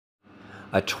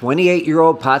A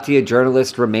 28-year-old Pattaya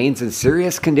journalist remains in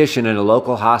serious condition in a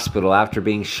local hospital after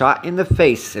being shot in the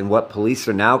face in what police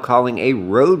are now calling a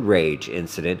road rage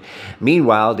incident.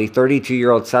 Meanwhile, the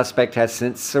 32-year-old suspect has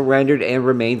since surrendered and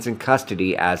remains in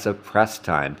custody as of press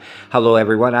time. Hello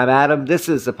everyone, I'm Adam. This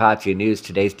is the Pattaya News.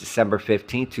 Today's December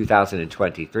 15,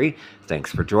 2023.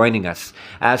 Thanks for joining us.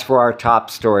 As for our top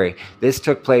story, this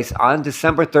took place on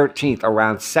December 13th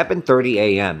around 7:30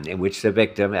 a.m., in which the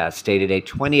victim, as stated, a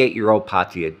 28-year-old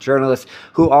Pattaya journalist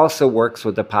who also works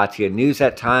with the Pattaya News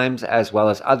at times, as well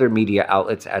as other media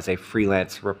outlets as a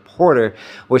freelance reporter,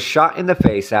 was shot in the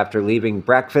face after leaving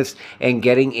breakfast and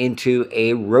getting into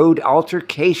a road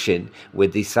altercation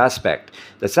with the suspect.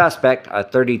 The suspect, a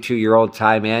 32-year-old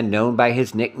Thai man known by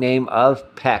his nickname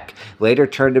of Peck, later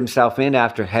turned himself in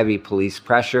after heavy police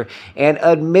pressure and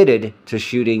admitted to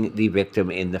shooting the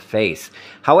victim in the face.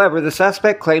 However, the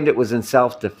suspect claimed it was in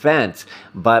self-defense,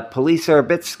 but police are a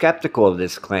bit skeptical of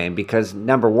this claim because,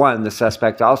 number one, the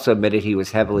suspect also admitted he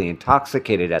was heavily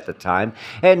intoxicated at the time,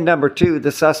 and number two,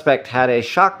 the suspect had a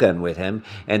shotgun with him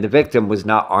and the victim was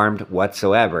not armed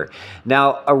whatsoever.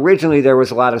 Now, originally there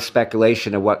was a lot of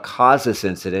speculation of what caused this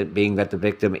incident, being that the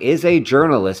victim is a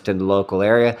journalist in the local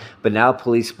area, but now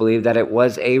police believe that it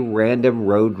was a random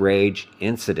road rage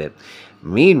incident.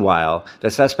 Meanwhile,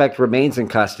 the suspect remains in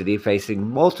custody facing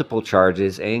multiple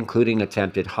charges, including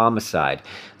attempted homicide.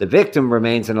 The victim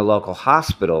remains in a local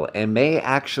hospital and may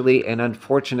actually and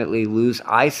unfortunately lose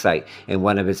eyesight in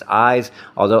one of his eyes,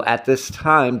 although at this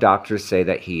time doctors say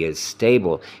that he is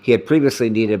stable. He had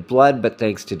previously needed blood, but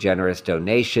thanks to generous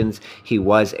donations, he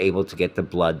was able to get the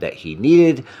blood that he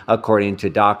needed, according to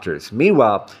doctors.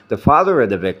 Meanwhile, the father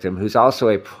of the victim, who's also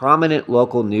a prominent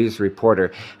local news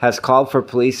reporter, has called for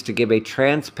police to give a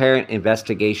transparent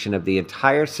investigation of the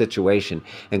entire situation,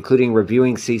 including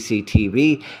reviewing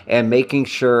CCTV and making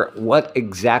sure what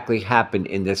exactly happened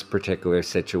in this particular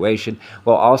situation,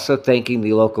 while also thanking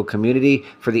the local community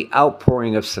for the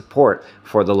outpouring of support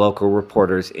for the local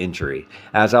reporter's injury.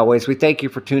 As always, we thank you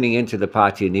for tuning into the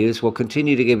Pattaya News. We'll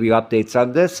continue to give you updates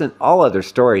on this and all other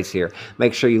stories here.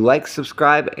 Make sure you like,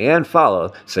 subscribe, and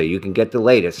follow so you can get the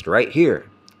latest right here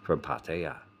from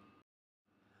Pattaya.